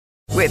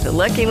With the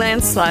Lucky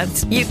Land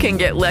Slots, you can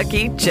get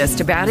lucky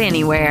just about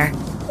anywhere.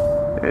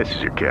 This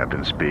is your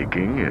captain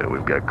speaking.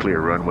 We've got clear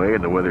runway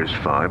and the weather's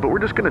fine, but we're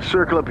just going to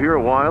circle up here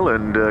a while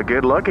and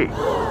get lucky.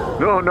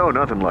 No,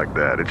 nothing like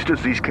that. It's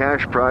just these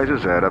cash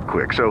prizes add up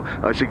quick. So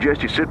I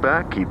suggest you sit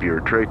back, keep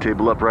your tray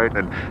table upright,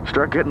 and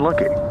start getting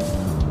lucky.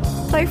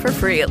 Play for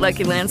free at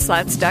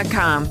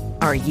LuckyLandSlots.com.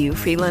 Are you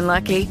feeling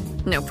lucky?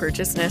 No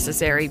purchase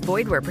necessary.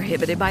 Void where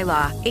prohibited by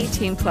law.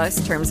 18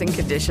 plus terms and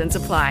conditions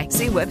apply.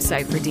 See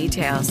website for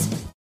details.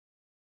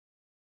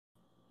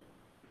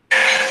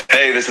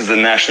 Hey, this is the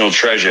National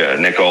Treasure,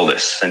 Nick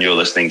Aldis, and you're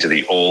listening to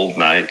the All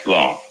Night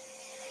Long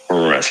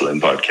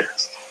Wrestling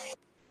Podcast.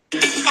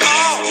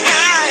 All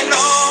night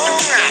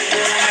long.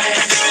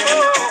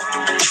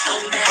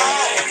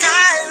 All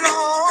night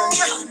long.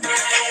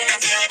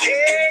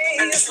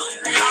 Yes, all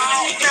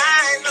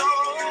night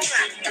long.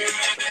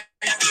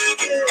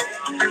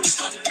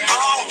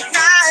 All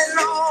night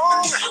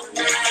long.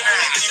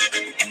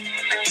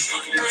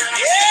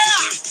 Yeah.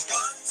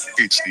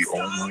 It's the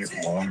All Night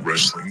Long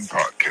Wrestling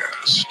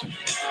Podcast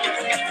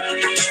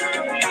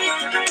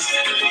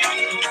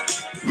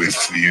with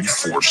the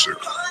Enforcer.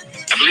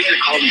 I believe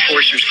they're called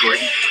enforcers,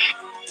 Gordon.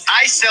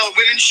 I sell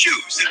women's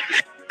shoes.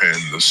 And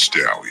the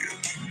Stallion.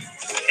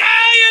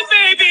 Hiya,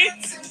 baby.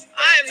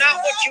 I am not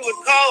what you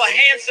would call a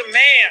handsome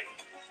man.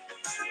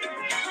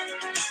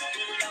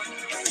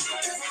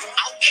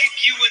 I'll kick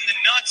you in the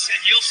nuts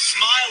and you'll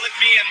smile at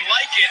me and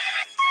like it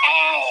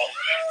all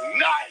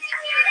night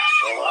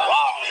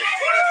long.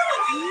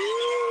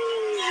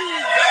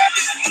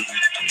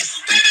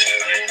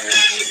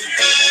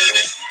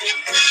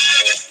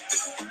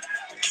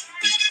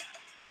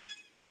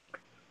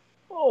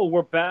 Oh,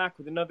 we're back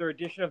with another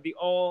edition of the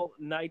All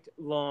Night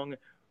Long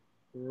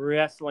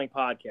Wrestling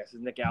Podcast, as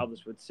Nick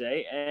Aldis would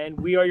say. And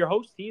we are your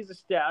host. He's the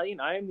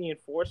Stallion. I am the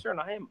Enforcer, and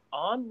I am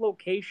on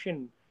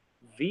location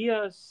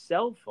via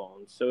cell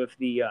phone. So if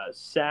the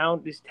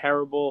sound is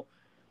terrible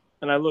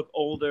and I look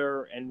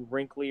older and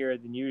wrinklier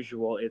than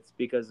usual, it's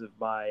because of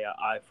my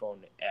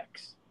iPhone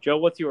X. Joe,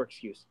 what's your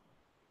excuse?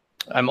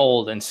 I'm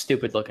old and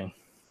stupid looking.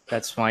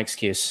 That's my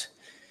excuse.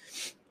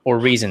 Or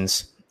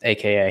reasons,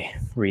 a.k.a.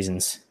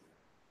 reasons.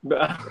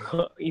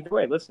 Either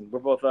way, listen, we're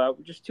both we're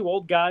just two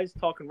old guys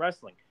talking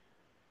wrestling.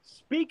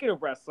 Speaking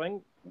of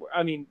wrestling,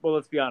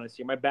 let's be honest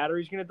here. My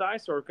battery's going to die,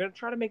 so we're going to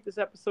try to make this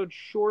episode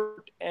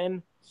short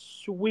and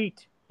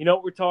sweet. You know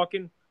what we're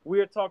talking? We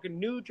are talking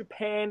New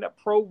Japan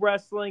Pro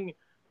Wrestling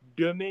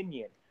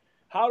Dominion.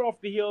 Hot off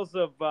the heels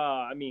of,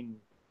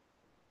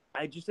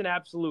 just an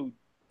absolute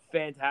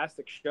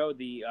fantastic show.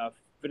 The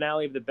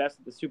finale of the Best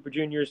of the Super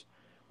Juniors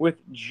with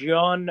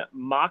John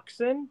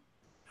Moxon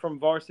from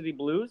Varsity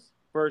Blues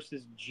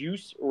versus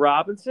Juice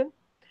Robinson.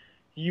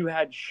 You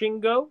had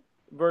Shingo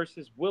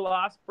versus Will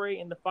Ospreay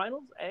in the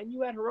finals, and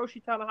you had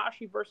Hiroshi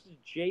Tanahashi versus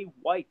Jay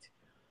White.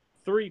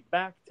 3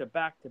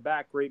 back-to-back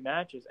great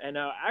matches. And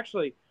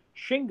actually,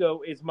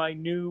 Shingo is my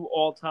new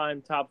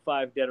all-time top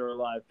 5 dead or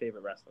alive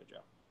favorite wrestler,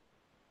 Joe.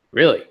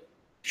 Really?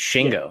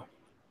 Shingo?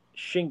 Yeah.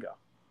 Shingo.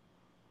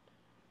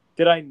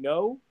 Did I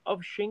know of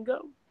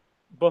Shingo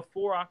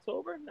before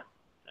October? No,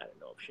 I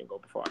didn't know of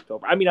Shingo before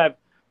October. I mean, I've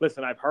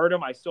heard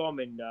him. I saw him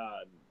in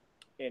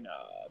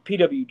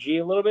PWG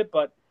a little bit,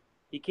 but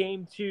he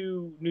came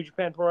to New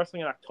Japan Pro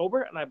Wrestling in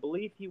October, and I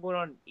believe he went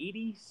on an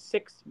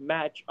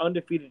 86-match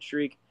undefeated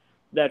streak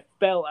that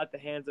fell at the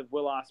hands of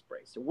Will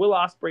Ospreay. So Will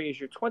Ospreay is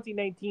your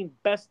 2019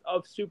 Best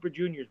of Super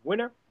Juniors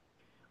winner.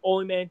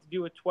 Only man to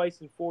do it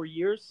twice in 4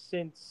 years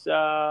since,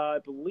 I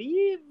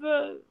believe,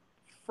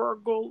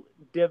 Fergal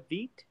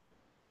Devitt,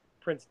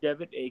 Prince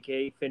Devitt,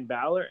 a.k.a. Finn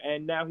Balor,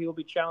 and now he will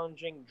be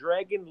challenging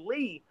Dragon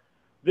Lee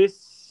this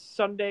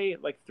Sunday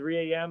at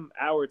 3 a.m.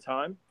 our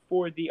time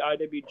for the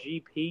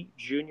IWGP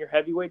Junior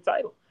Heavyweight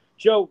title.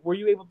 Joe, were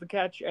you able to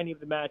catch any of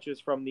the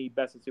matches from the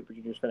Best of Super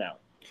Juniors finale?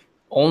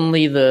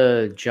 Only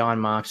the John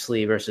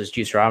Moxley versus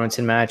Juice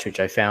Robinson match, which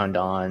I found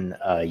on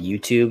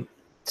YouTube.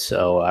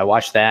 So I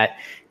watched that.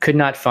 Could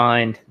not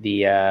find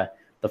the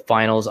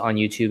finals on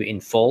YouTube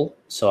in full,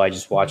 so I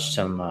just watched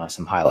some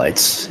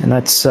highlights, and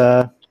that's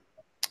where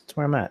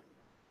I'm at.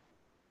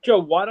 Joe,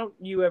 why don't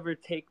you ever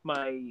take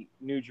my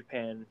New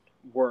Japan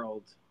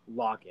World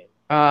login?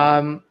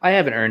 I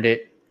haven't earned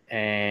it,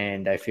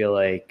 and I feel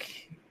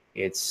like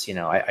it's,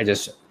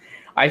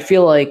 I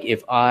feel like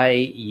if I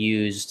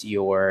used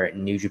your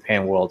New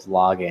Japan World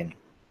login,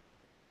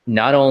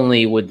 not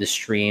only would the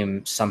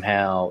stream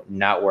somehow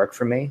not work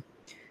for me,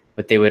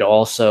 but they would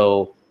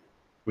also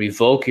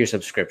revoke your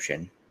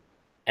subscription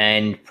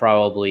and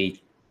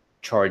probably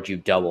charge you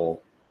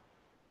double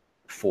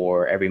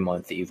for every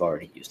month that you've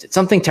already used it.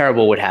 Something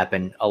terrible would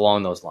happen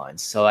along those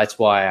lines. So that's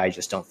why I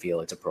just don't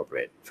feel it's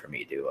appropriate for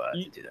me to do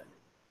that.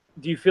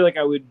 Do you feel like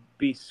I would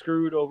be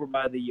screwed over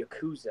by the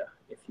Yakuza,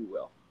 if you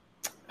will?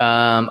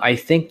 I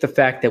think the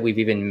fact that we've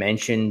even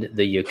mentioned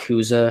the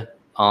Yakuza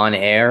on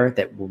air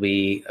that will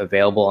be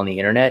available on the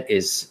internet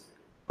is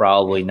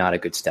probably not a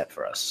good step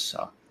for us.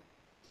 So.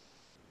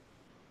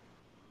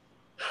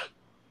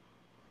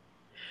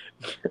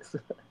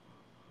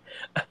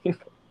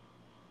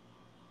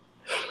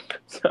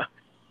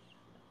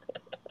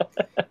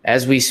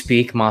 as we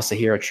speak,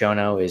 Masahiro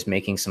Chono is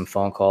making some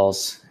phone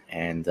calls,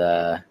 and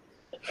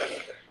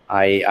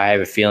I have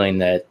a feeling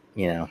that,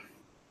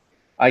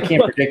 I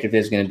can't predict if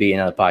there's going to be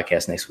another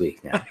podcast next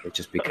week now,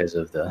 just because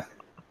of the.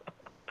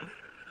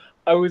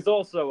 I was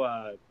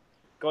also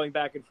going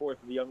back and forth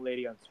with a young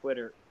lady on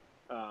Twitter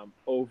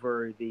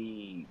over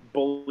the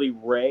Bully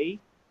Ray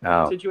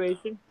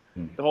situation.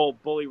 The whole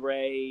Bully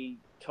Ray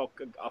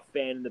took a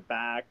fan in the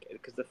back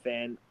because the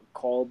fan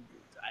called.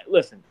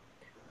 Listen,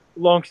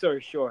 long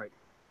story short,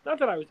 not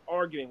that I was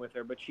arguing with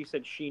her, but she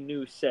said she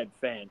knew said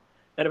fan.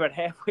 And about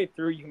halfway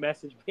through, you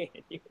messaged me.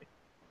 And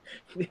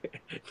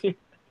do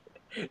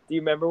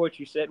you remember what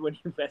you said when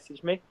you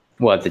messaged me?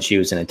 What, that she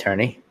was an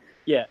attorney?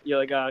 Yeah,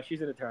 you're like,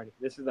 she's an attorney.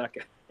 This is not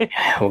good.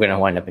 We're going to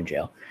wind up in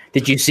jail.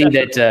 Did you see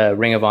that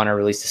Ring of Honor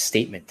released a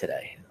statement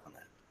today on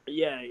that?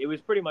 Yeah, it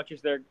was pretty much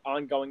just their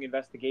ongoing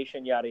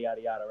investigation, yada,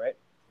 yada, yada, right?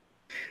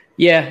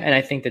 Yeah, and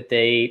I think that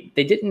they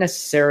didn't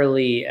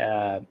necessarily,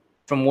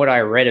 from what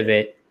I read of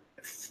it,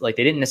 like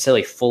they didn't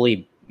necessarily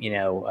fully,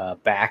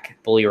 back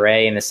Bully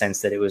Ray in the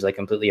sense that it was like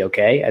completely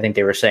okay. I think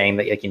they were saying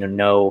that, like,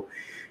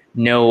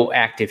 no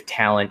active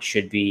talent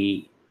should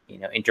be,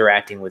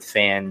 interacting with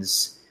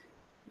fans,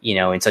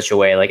 in such a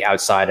way, like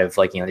outside of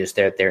like, just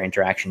their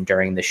interaction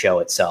during the show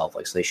itself.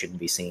 Like, so they shouldn't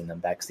be seeing them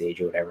backstage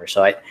or whatever.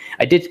 So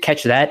I did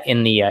catch that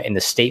in the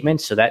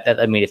statement. So that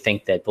led me to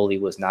think that Bully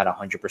was not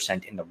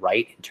 100% in the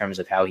right in terms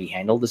of how he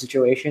handled the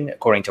situation,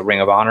 according to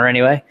Ring of Honor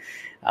anyway.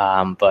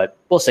 But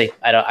we'll see.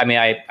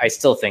 I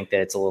still think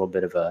that it's a little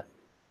bit of a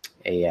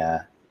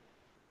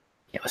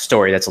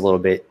story that's a little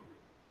bit,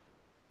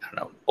 I don't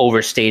know,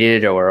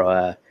 overstated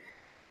or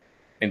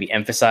maybe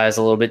emphasized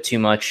a little bit too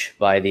much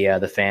by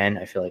the fan.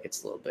 I feel like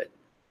it's a little bit,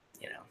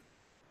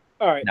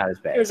 all right, not as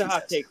bad. Here's a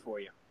hot take for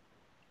you.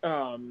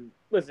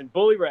 Listen,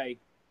 Bully Ray,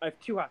 I have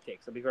two hot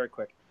takes. I'll be very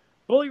quick.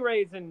 Bully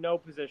Ray is in no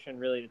position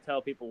really to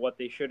tell people what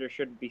they should or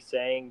shouldn't be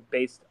saying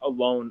based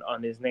alone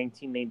on his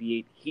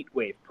 1998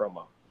 Heatwave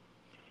promo.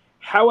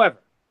 However,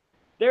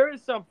 there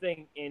is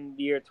something in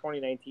the year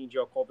 2019,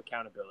 Joe, called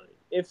accountability.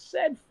 If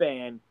said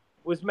fan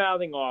was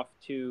mouthing off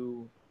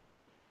to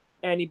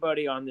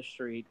anybody on the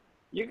street,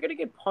 you're going to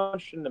get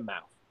punched in the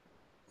mouth.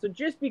 So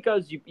just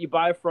because you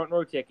buy a front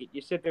row ticket,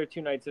 you sit there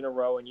 2 nights in a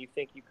row, and you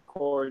think you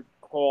could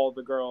call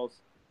the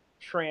girls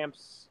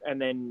tramps, and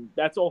then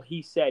that's all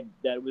he said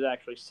that was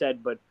actually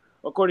said. But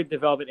according to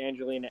Velvet,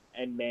 Angelina,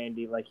 and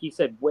Mandy, like, he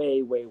said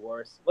way, way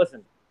worse.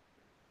 Listen,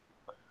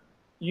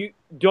 you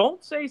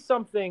don't say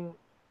something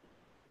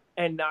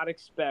and not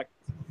expect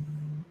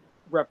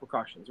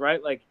repercussions,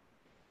 right? Like,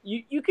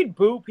 you could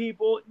boo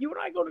people. You and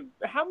I go to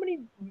how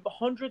many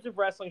hundreds of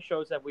wrestling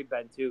shows have we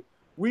been to?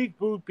 We've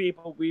booed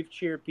people. We've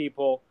cheered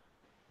people.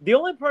 The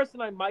only person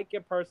I might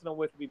get personal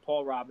with would be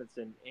Paul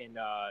Robinson in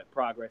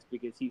Progress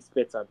because he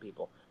spits on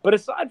people. But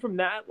aside from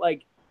that,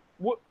 like,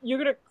 what, you're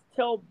going to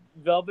tell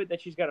Velvet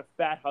that she's got a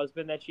fat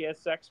husband that she has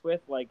sex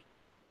with? Like,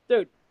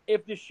 dude,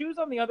 if the shoe's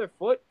on the other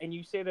foot and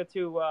you say that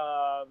to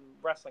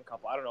wrestling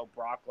couple, I don't know,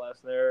 Brock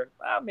Lesnar,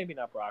 maybe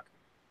not Brock,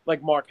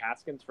 like Mark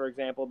Haskins, for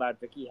example, about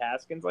Vicky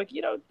Haskins, like,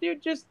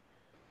 dude, just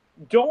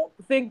don't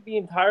think the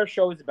entire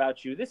show is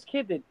about you. This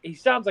kid, he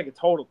sounds like a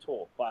total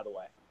tool, by the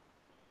way.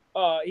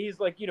 He's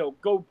like,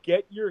 go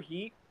get your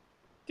heat.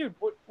 Dude,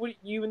 what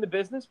you in the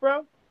business,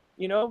 bro?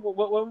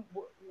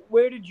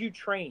 Where did you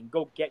train?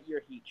 Go get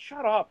your heat.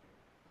 Shut up.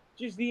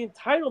 Just the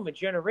entitlement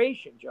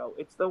generation, Joe.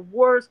 It's the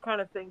worst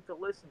kind of thing to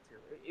listen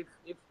to.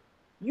 If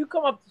you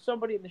come up to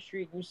somebody in the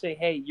street and you say,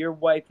 hey, your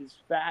wife is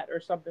fat or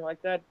something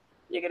like that,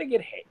 you're going to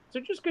get hate. So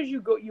just because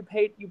you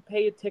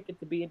pay a ticket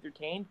to be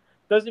entertained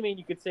doesn't mean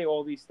you could say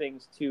all these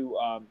things to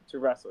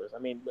wrestlers. I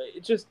mean,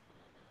 it's just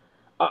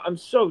I'm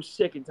so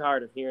sick and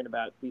tired of hearing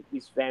about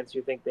these fans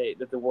who think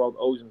that the world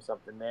owes them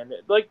something, man.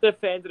 Like, the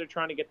fans that are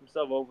trying to get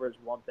themselves over is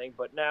one thing,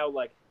 but now,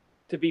 like,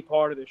 to be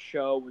part of the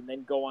show and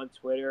then go on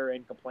Twitter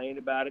and complain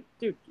about it,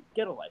 dude,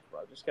 get a life,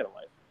 bro. Just get a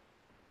life.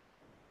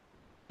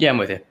 Yeah, I'm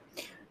with you.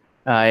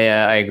 I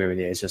agree with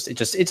you.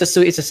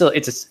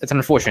 It's an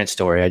unfortunate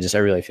story. I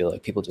really feel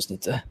like people just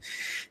need to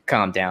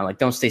calm down. Like,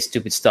 don't say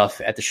stupid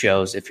stuff at the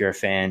shows if you're a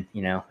fan,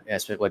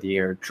 whether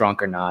you're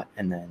drunk or not.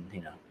 And then,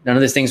 none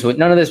of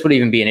this would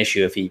even be an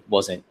issue if he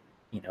wasn't,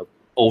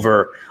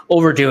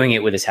 overdoing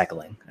it with his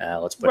heckling.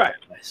 Let's put it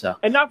that way. So,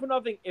 and not for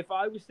nothing, if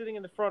I was sitting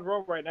in the front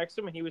row right next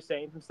to him and he was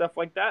saying some stuff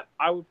like that,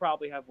 I would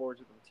probably have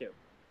words with him too.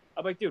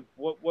 I'm like, dude,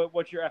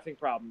 what's your effing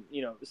problem?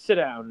 Sit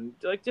down.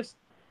 Like, just.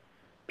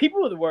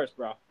 People are the worst,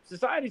 bro.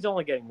 Society's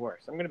only getting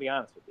worse. I'm going to be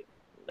honest with you.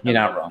 You're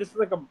not wrong. This is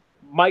like a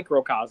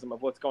microcosm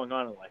of what's going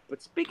on in life.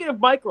 But speaking of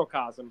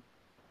microcosm,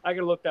 I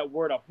got to look that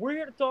word up. We're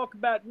here to talk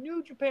about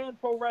New Japan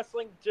Pro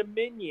Wrestling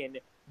Dominion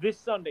this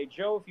Sunday.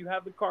 Joe, if you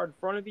have the card in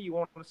front of you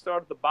want to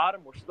start at the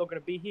bottom, we're still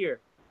going to be here.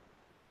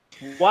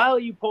 While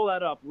you pull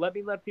that up,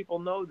 let people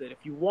know that if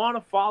you want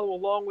to follow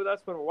along with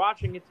us when we're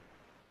watching it,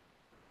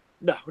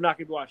 no, we're not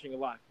going to be watching it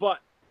live, but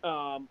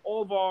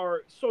all of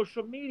our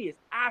social medias,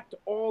 Act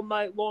All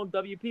Night Long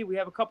WP. We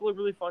have a couple of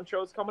really fun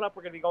shows coming up.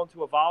 We're going to be going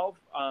to Evolve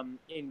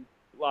in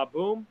La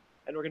Boom,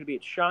 and we're going to be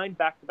at Shine,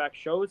 back-to-back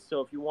shows.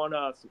 So if you want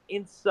some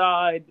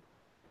inside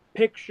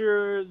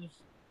pictures,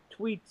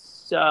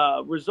 tweets,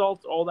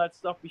 results, all that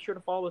stuff. Be sure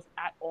to follow us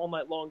at All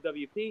Night Long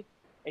WP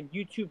and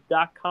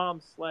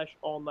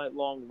youtube.com/All Night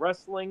Long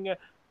Wrestling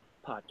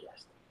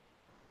Podcast.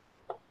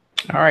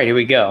 All right, here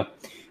we go.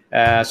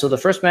 So the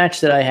first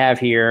match that I have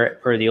here,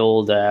 per the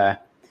old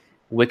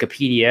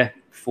Wikipedia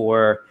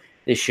for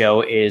this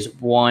show, is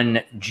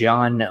one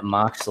Jon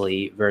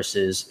Moxley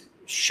versus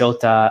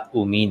Shota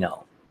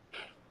Umino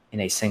in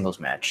a singles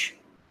match.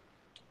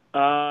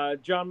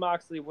 Jon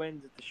Moxley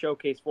wins at the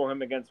showcase for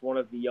him against one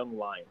of the Young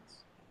Lions.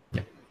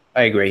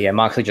 I agree. Yeah,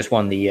 Moxley just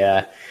won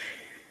the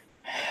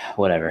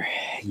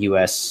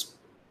U.S.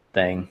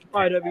 thing.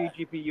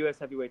 IWGP U.S.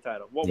 Heavyweight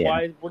title.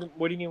 Why?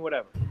 What do you mean?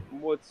 Whatever.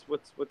 What's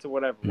a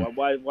whatever?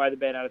 Why the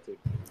bad attitude?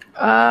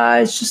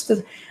 It's just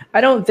that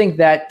I don't think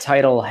that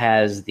title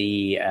has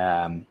the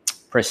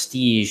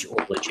prestige or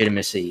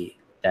legitimacy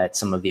that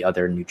some of the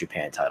other New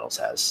Japan titles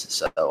has.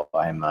 So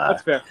I'm.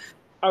 That's fair.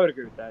 I would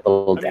agree with that. A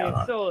little down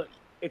on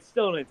it's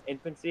still in its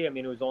infancy. I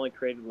mean, it was only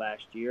created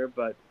last year,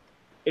 but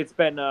it's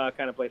been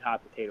kind of played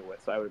hot potato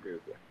with. So I would agree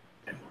with you.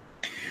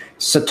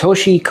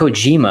 Satoshi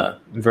Kojima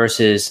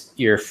versus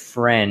your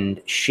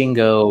friend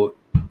Shingo.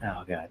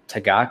 Oh God,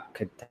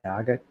 Takagi.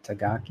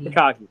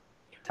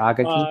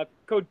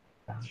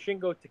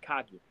 Shingo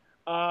Takagi.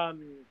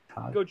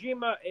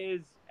 Kojima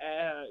is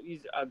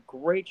he's a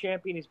great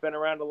champion. He's been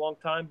around a long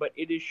time, but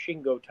it is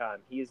Shingo time.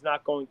 He is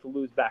not going to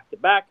lose back to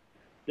back.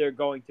 They're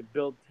going to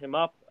build him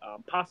up,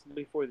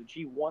 possibly for the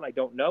G1. I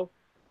don't know,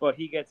 but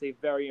he gets a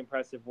very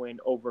impressive win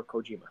over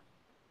Kojima.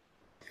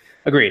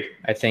 Agreed.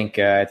 I think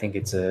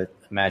it's a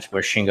match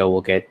where Shingo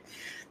will get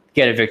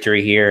a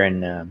victory here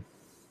and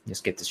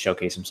just get to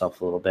showcase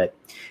himself a little bit.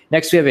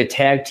 Next, we have a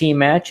tag team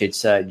match.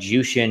 It's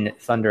Jushin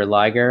Thunder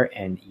Liger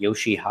and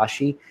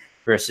Yoshihashi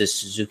versus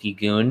Suzuki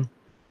Gun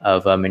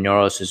of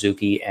Minoru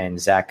Suzuki and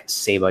Zack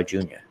Sabre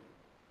Jr.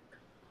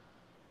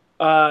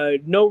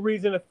 No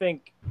reason to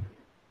think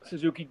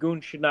Suzuki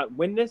Gun should not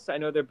win this. I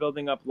know they're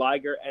building up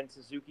Liger and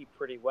Suzuki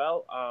pretty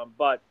well,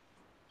 but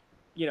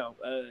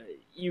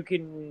you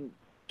can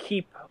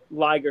keep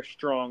Liger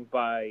strong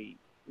by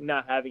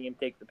not having him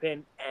take the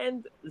pin,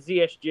 and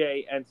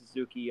ZSJ and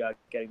Suzuki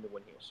getting the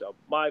win here. So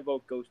my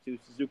vote goes to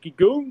Suzuki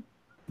Gun.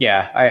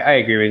 Yeah, I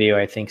agree with you.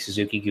 I think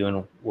Suzuki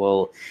Gun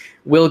will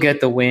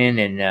get the win,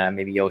 and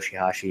maybe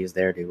Yoshihashi is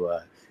there to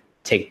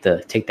take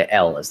the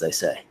L, as they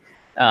say.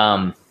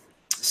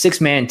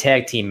 6-man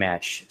tag team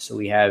match. So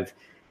we have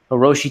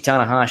Hiroshi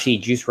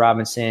Tanahashi, Juice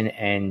Robinson,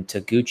 and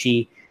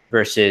Taguchi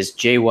versus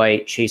Jay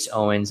White, Chase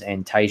Owens,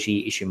 and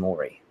Taiji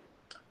Ishimori.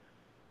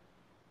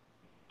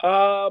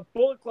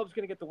 Bullet Club's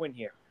going to get the win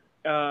here.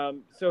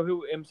 I'm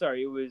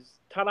sorry, it was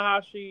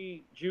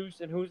Tanahashi, Juice,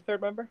 and who's the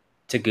third member?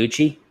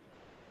 Taguchi.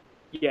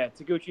 Yeah,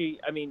 Taguchi.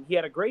 I mean, he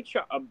had a great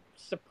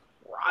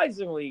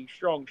surprisingly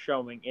strong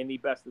showing in the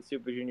Best of the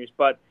Super Juniors,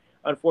 but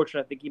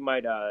unfortunately, I think he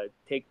might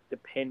take the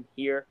pin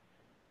here.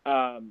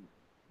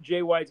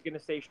 Jay White's going to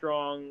stay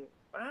strong.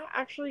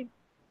 Actually,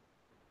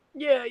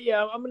 yeah,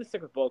 I'm going to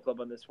stick with Bullet Club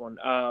on this one.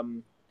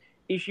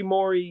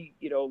 Ishimori,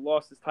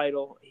 lost his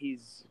title.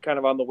 He's kind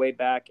of on the way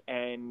back,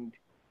 and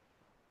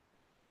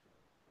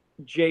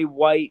Jay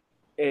White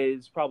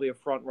is probably a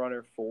front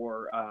runner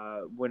for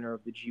winner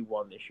of the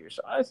G1 this year.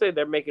 So I say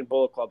they're making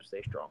Bullet Club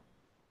stay strong.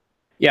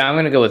 Yeah, I'm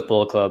going to go with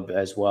Bullet Club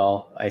as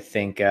well. I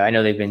think I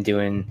know they've been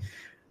doing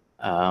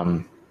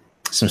some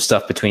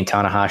stuff between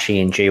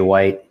Tanahashi and Jay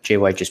White. Jay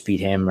White just beat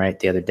him right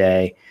the other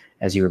day,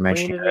 as you were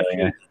mentioning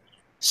earlier.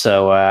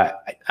 So I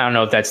don't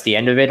know if that's the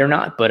end of it or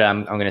not, but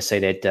I'm going to say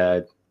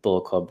that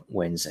Bullet Club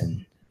wins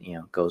and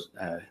goes.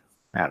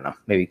 I don't know,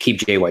 maybe keep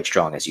Jay White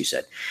strong, as you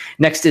said.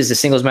 Next is the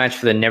singles match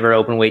for the Never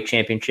Openweight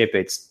Championship.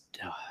 It's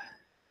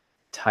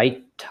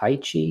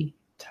Taichi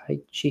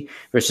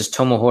versus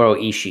Tomohiro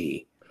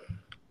Ishii.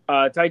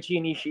 Taichi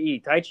and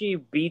Ishii.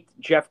 Taichi beat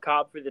Jeff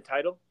Cobb for the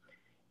title,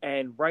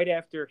 and right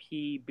after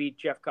he beat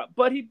Jeff Cobb,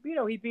 but he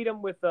beat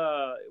him with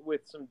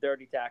some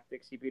dirty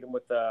tactics. He beat him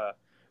with a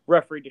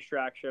referee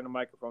distraction, a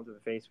microphone to the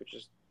face, which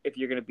is, if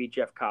you're going to beat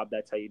Jeff Cobb,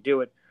 that's how you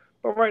do it.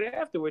 But right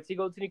afterwards, he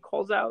goes and he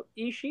calls out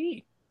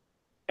Ishii.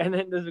 And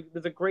then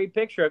there's a great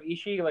picture of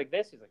Ishii like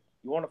this. He's like,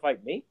 "You want to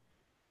fight me?"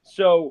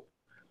 So,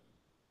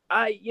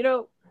 I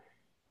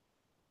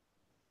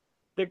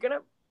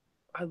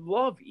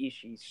love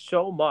Ishii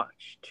so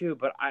much too,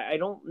 but I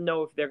don't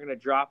know if they're gonna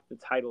drop the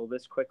title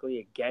this quickly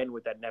again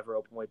with that Never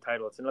Openweight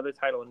title. It's another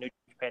title in New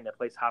Japan that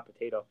plays hot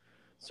potato.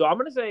 So I'm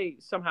gonna say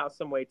somehow,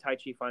 some way,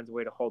 Taichi finds a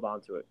way to hold on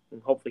to it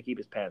and hopefully keep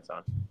his pants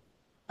on.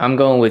 I'm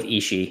going with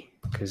Ishii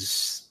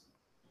because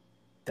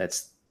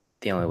that's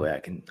the only way I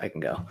can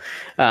go.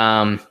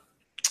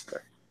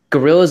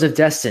 Gorillas of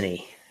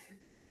Destiny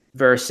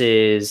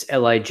versus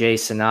LIJ,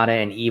 Sonata,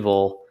 and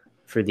Evil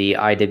for the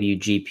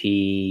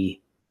IWGP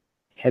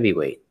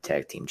Heavyweight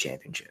Tag Team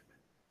Championship.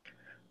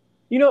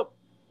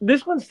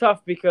 This one's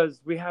tough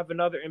because we have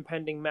another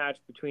impending match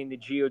between the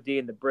GOD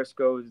and the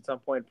Briscoes at some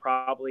point,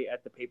 probably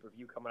at the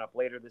pay-per-view coming up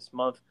later this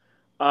month.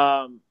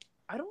 I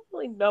don't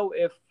really know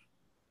if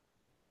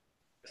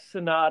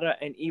Sonata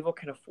and Evil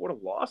can afford a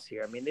loss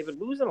here. I mean, they've been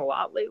losing a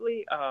lot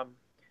lately.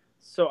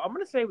 So I'm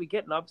going to say we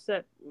get an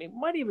upset. We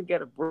might even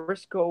get a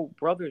Briscoe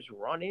brothers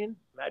run in.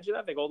 Imagine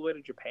that. They go all the way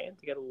to Japan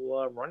to get a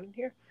little run in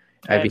here.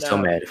 I'd be so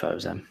mad if I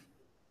was them.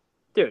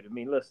 Dude, I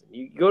mean, listen,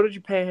 you go to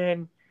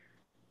Japan,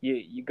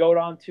 you go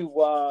down to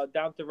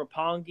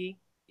Roppongi,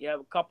 you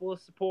have a couple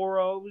of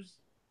Sapporos,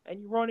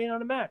 and you run in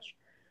on a match.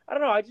 I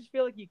don't know. I just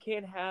feel like you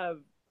can't have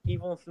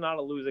Evil and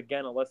Sonata lose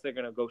again unless they're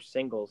going to go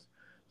singles.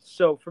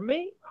 So for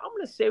me, I'm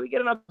going to say we get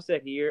an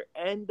upset here,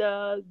 and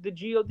the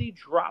GOD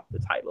drop the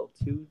title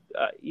to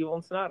Evil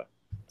and Sonata.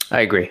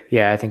 I agree.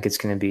 Yeah, I think it's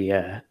going to be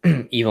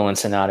Evil and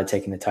Sonata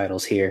taking the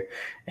titles here,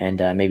 and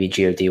maybe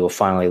GOD will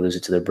finally lose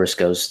it to the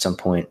Briscoes at some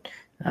point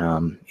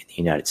in the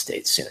United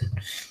States soon.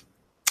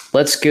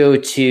 Let's go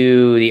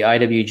to the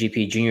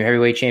IWGP Junior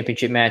Heavyweight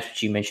Championship match,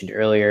 which you mentioned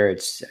earlier.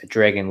 It's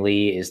Dragon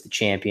Lee is the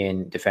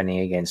champion defending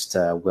against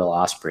Will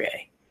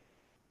Ospreay.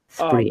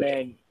 Oh,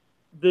 man.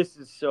 This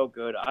is so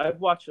good. I've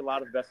watched a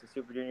lot of Best of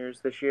Super Juniors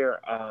this year.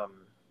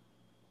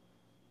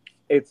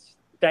 It's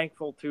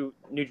thankful to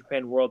New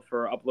Japan World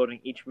for uploading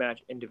each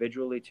match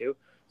individually, too,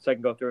 so I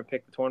can go through and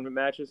pick the tournament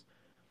matches.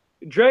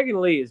 Dragon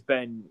Lee has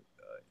been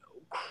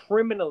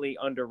criminally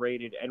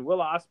underrated, and Will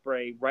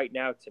Ospreay right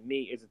now, to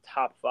me, is a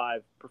top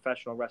 5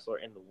 professional wrestler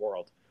in the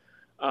world.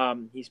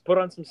 He's put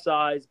on some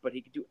size, but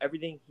he could do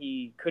everything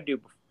he could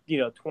do,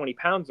 20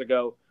 pounds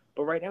ago,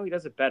 but right now he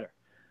does it better.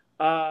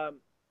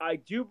 I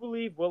do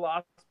believe Will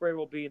Ospreay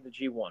will be in the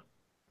G1.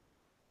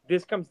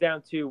 This comes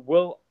down to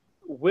will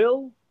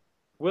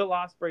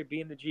Ospreay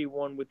be in the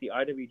G1 with the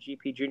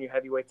IWGP Junior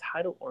Heavyweight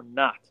title or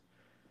not?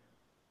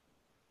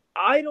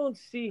 I don't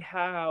see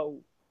how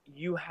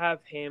you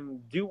have him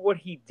do what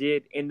he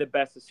did in the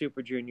Best of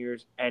Super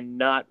Juniors and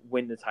not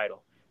win the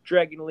title.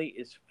 Dragon Lee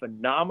is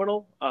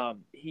phenomenal. I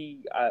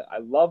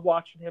love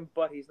watching him,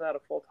 but he's not a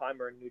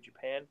full-timer in New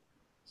Japan.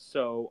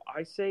 So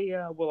I say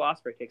Will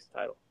Ospreay takes the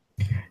title.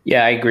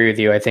 Yeah, I agree with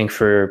you. I think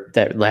for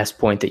that last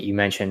point that you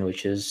mentioned,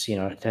 which is,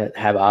 to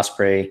have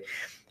Ospreay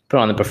put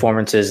on the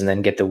performances and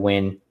then get the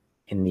win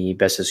in the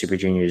Best of Super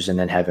Juniors and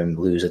then have him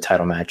lose a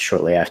title match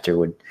shortly after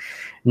would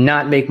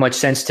not make much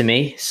sense to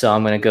me. So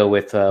I'm going to go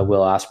with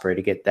Will Ospreay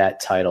to get that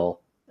title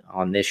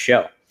on this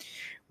show.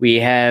 We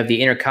have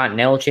the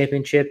Intercontinental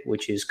Championship,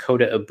 which is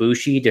Kota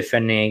Ibushi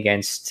defending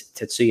against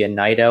Tetsuya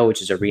Naito,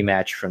 which is a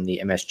rematch from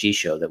the MSG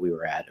show that we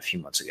were at a few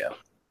months ago.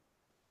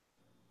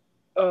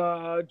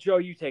 Joe,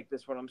 you take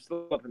this one. I'm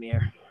still up in the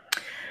air.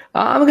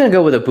 I'm going to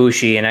go with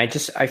Ibushi, and I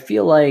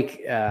feel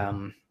like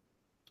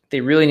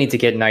they really need to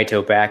get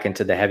Naito back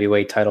into the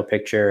heavyweight title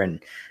picture.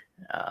 And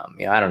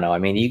I don't know. I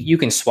mean, you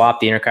can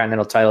swap the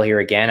Intercontinental title here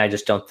again. I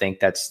just don't think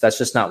that's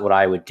just not what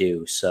I would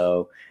do.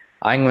 So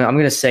I'm going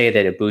to say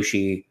that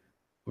Ibushi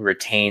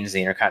retains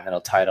the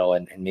Intercontinental title,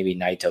 and maybe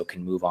Naito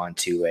can move on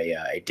to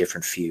a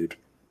different feud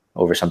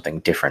over something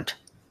different.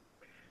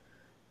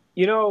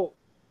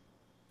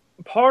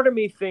 Part of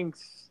me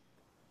thinks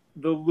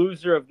the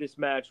loser of this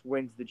match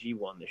wins the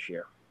G1 this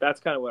year. That's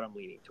kind of what I'm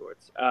leaning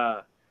towards.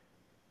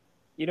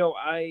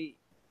 Ibushi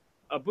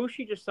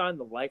just signed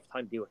the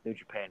lifetime deal with New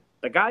Japan.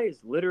 The guy is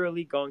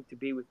literally going to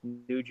be with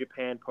New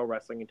Japan Pro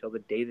Wrestling until the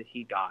day that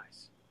he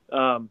dies.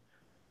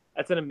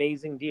 That's an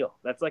amazing deal.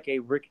 That's like a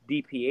Rick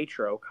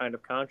DiPietro kind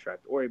of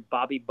contract or a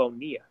Bobby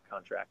Bonilla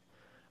contract.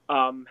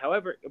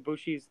 However,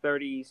 Ibushi's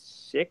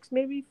 36,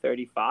 maybe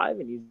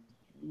 35, and he's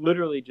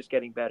literally just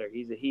getting better.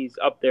 He's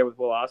up there with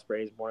Will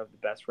Ospreay as one of the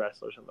best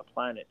wrestlers on the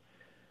planet.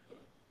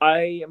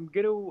 I am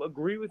going to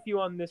agree with you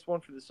on this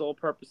one for the sole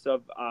purpose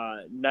of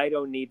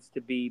Naito needs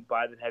to be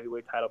by the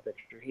heavyweight title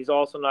picture. He's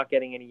also not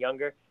getting any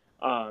younger,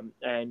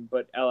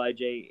 but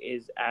LIJ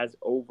is as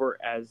over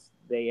as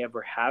they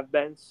ever have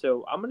been.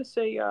 So I'm going to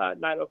say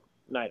Naito.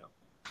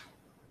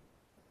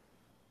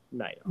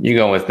 You're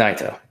going with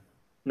Naito?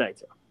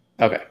 Naito.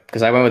 Okay,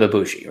 because I went with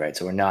Ibushi, right?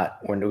 So we're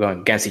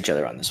going against each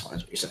other on this one,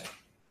 is what you're saying.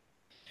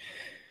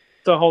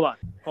 So hold on.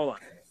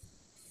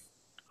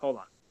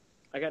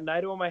 I got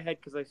Naito in my head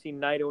because I see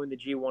Naito in the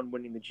G1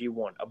 winning the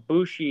G1.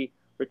 Ibushi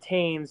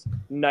retains,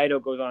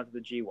 Naito goes on to the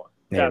G1.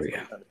 There we go.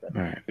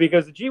 All right.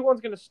 Because the G1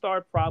 is going to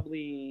start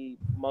probably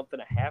a month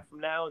and a half from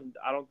now, and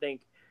I don't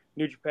think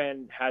New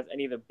Japan has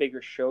any of the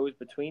bigger shows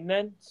between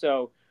then.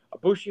 So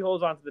Ibushi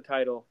holds on to the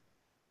title.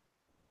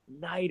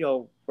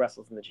 Naito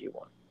wrestles in the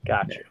G1.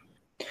 Gotcha.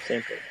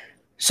 Same thing.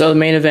 So the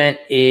main event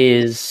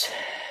is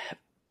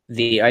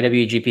the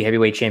IWGP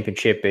Heavyweight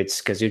Championship.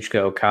 It's Kazuchika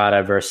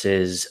Okada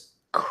versus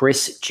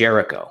Chris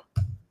Jericho.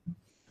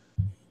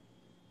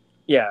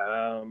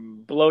 Yeah,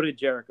 bloated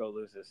Jericho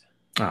loses.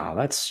 Oh,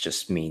 that's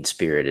just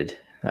mean-spirited.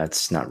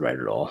 That's not right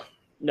at all.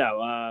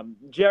 No,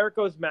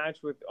 Jericho's match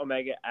with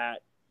Omega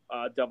at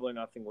Double or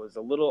Nothing was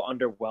a little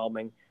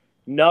underwhelming.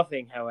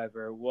 Nothing,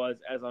 however, was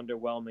as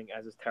underwhelming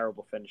as his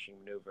terrible finishing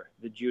maneuver,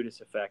 the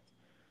Judas effect.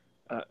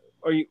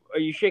 Are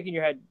you shaking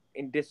your head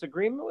in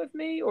disagreement with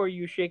me, or are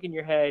you shaking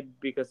your head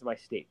because of my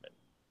statement?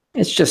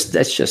 That's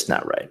just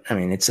not right. I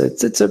mean, it's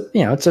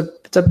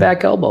a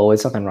back elbow.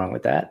 There's nothing wrong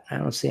with that. I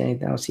don't see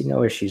anything. I don't see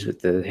no issues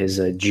with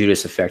his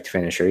Judas effect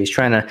finisher. He's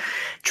trying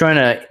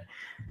to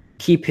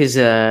keep his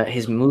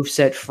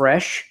moveset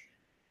fresh,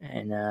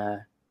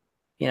 and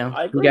you know,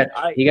 I agree.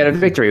 he got a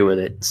victory with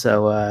it.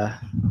 So,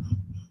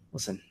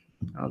 listen,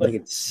 I don't think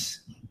it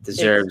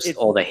deserves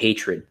all the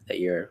hatred that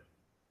you're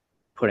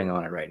putting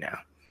on it right now.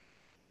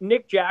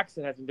 Nick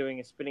Jackson has been doing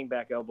a spinning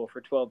back elbow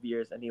for 12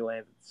 years, and he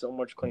landed so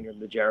much cleaner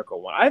than the Jericho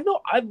one.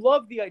 I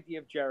love the idea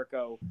of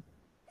Jericho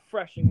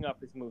freshening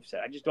up his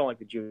moveset. I just don't like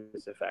the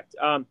Judas effect.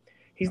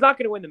 He's not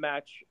going to win the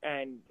match,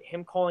 and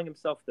him calling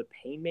himself the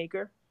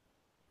Painmaker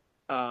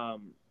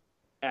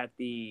at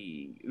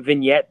the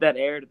vignette that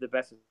aired at the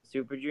Best of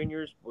Super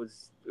Juniors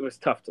was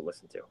tough to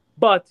listen to.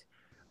 But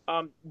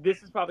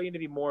this is probably going to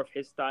be more of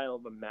his style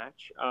of a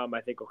match.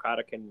 I think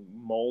Okada can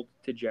mold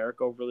to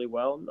Jericho really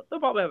well. They'll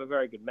probably have a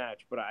very good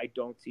match, but I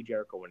don't see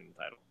Jericho winning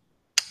the title.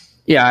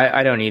 Yeah,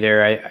 I don't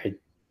either.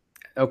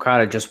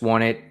 Okada just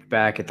won it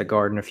back at the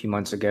Garden a few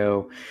months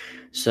ago,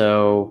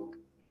 so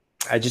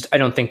I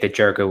don't think that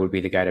Jericho would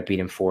be the guy to beat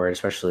him for it,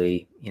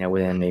 especially, you know,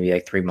 within maybe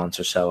like 3 months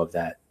or so of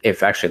that,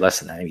 if actually less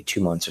than that, maybe 2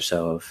 months or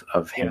so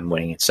of him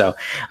winning it. So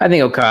I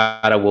think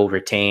Okada will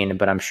retain,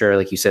 but I'm sure,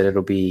 like you said,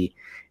 it'll be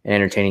an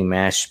entertaining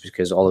match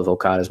because all of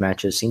Okada's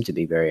matches seem to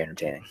be very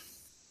entertaining.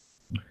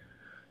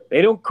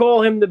 They don't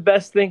call him the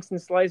best thing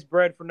since sliced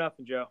bread for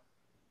nothing, Joe.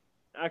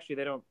 Actually,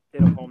 they don't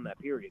call him that,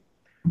 period.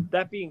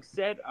 That being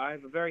said, I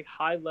have a very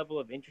high level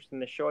of interest in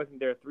the show. I think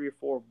there are 3 or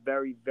 4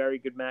 very, very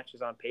good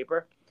matches on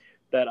paper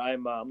that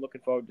I'm looking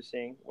forward to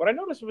seeing. What I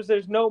noticed was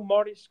there's no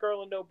Marty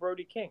Scurll and no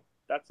Brody King.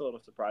 That's a little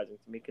surprising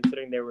to me,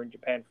 considering they were in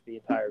Japan for the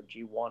entire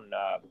G1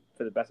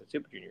 for the Best of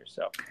Super Juniors.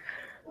 So,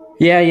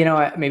 yeah, you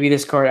know, maybe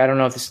this card, I don't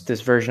know if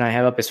this version I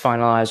have up is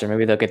finalized, or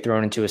maybe they'll get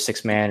thrown into a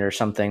 6-man or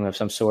something of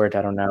some sort.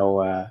 I don't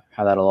know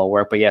how that'll all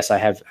work. But yes, I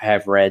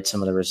have read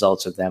some of the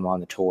results of them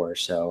on the tour,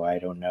 so I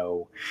don't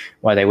know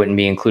why they wouldn't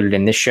be included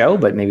in this show,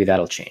 but maybe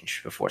that'll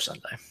change before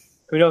Sunday.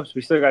 Who knows?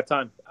 We still got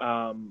time.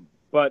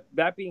 But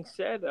that being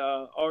said,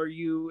 are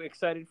you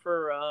excited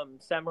for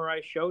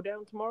Samurai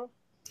Showdown tomorrow?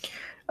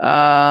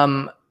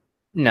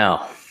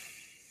 No,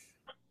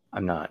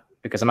 I'm not,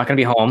 because I'm not going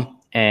to be home.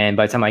 And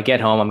by the time I get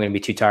home, I'm going to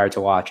be too tired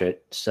to watch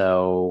it.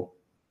 So,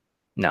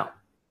 no.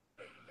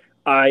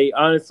 I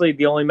honestly,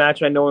 the only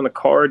match I know on the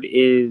card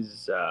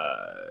is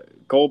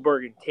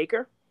Goldberg and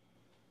Taker.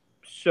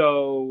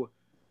 So,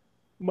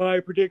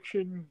 my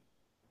prediction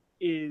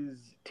is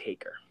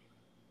Taker.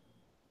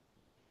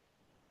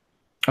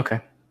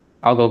 Okay.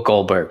 I'll go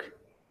Goldberg.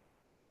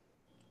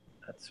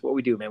 That's what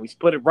we do, man. We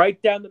split it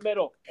right down the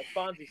middle, as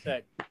Fonzie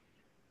said.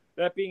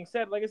 That being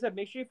said, like I said,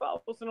 make sure you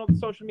follow us on all the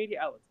social media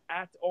outlets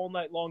at All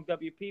Night Long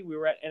WP. We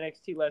were at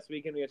NXT last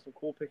weekend. We had some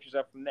cool pictures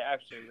up from there.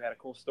 Actually, we had a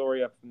cool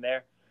story up from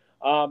there.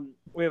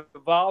 We have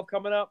Evolve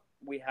coming up.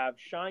 We have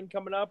Shine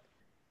coming up.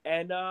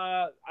 And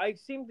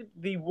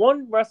the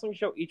one wrestling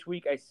show each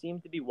week I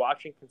seem to be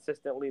watching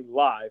consistently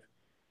live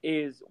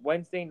is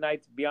Wednesday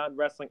night's Beyond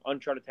Wrestling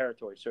Uncharted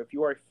Territory. So if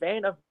you are a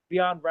fan of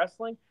Beyond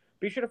Wrestling,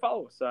 be sure to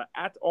follow us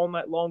at All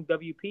Night Long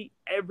WP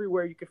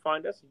everywhere you can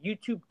find us.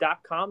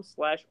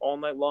 YouTube.com/All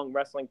Night Long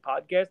Wrestling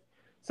Podcast.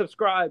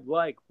 Subscribe,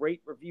 like,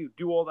 rate, review,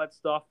 do all that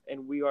stuff.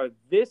 And we are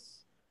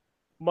this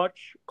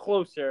much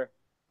closer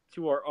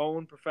to our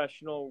own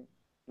professional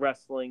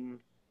wrestling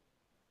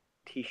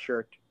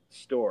t-shirt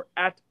store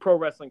at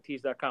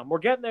ProWrestlingTees.com. We're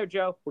getting there,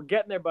 Joe. We're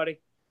getting there,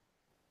 buddy.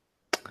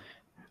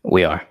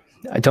 We are.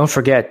 Don't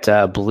forget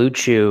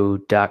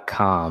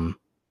BlueChew.com,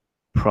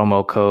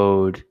 promo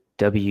code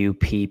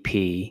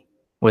WPP.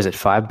 Was it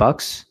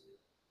 $5?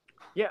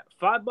 Yeah,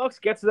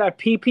 $5 gets that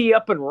PP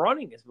up and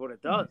running is what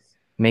it does.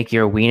 Make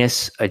your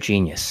weenus a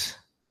genius.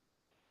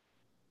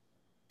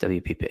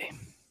 WPP.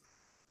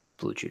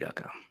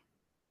 BlueChew.com.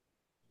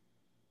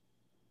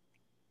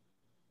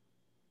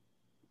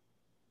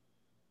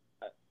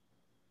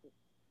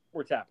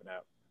 We're tapping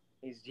out.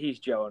 He's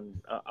Joe and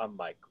I'm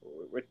Mike.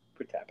 We're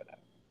tapping out.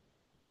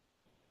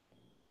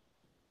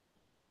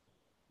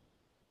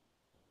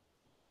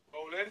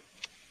 Rolling.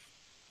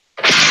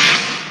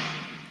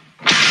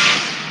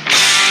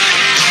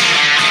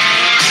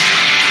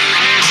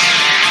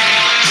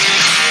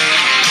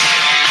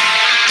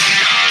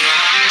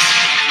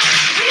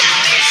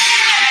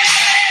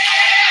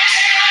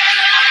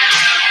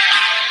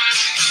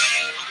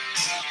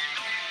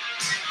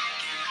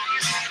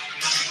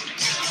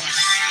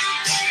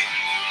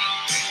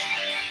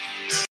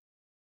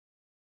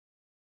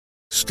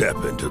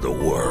 Step into the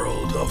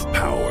world of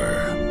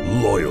power,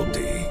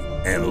 loyalty,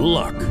 and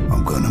luck.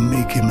 I'm gonna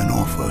make him an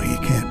offer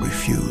he can't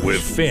refuse.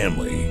 With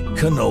family,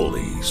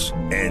 cannolis,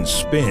 and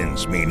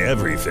spins mean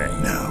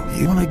everything. Now,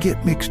 you wanna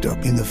get mixed up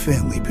in the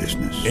family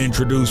business.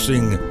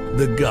 Introducing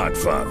The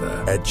Godfather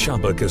at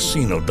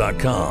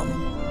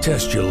ChumbaCasino.com.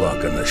 Test your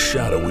luck in the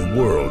shadowy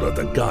world of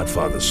The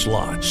Godfather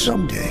slot.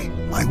 Someday,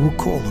 I will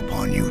call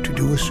upon you to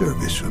do a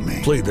service for me.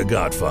 Play The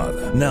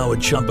Godfather, now at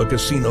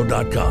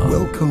ChumbaCasino.com.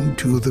 Welcome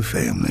to the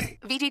family.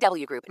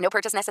 VGW Group. No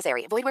purchase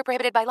necessary. Void where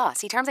prohibited by law.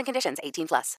 See terms and conditions. 18+.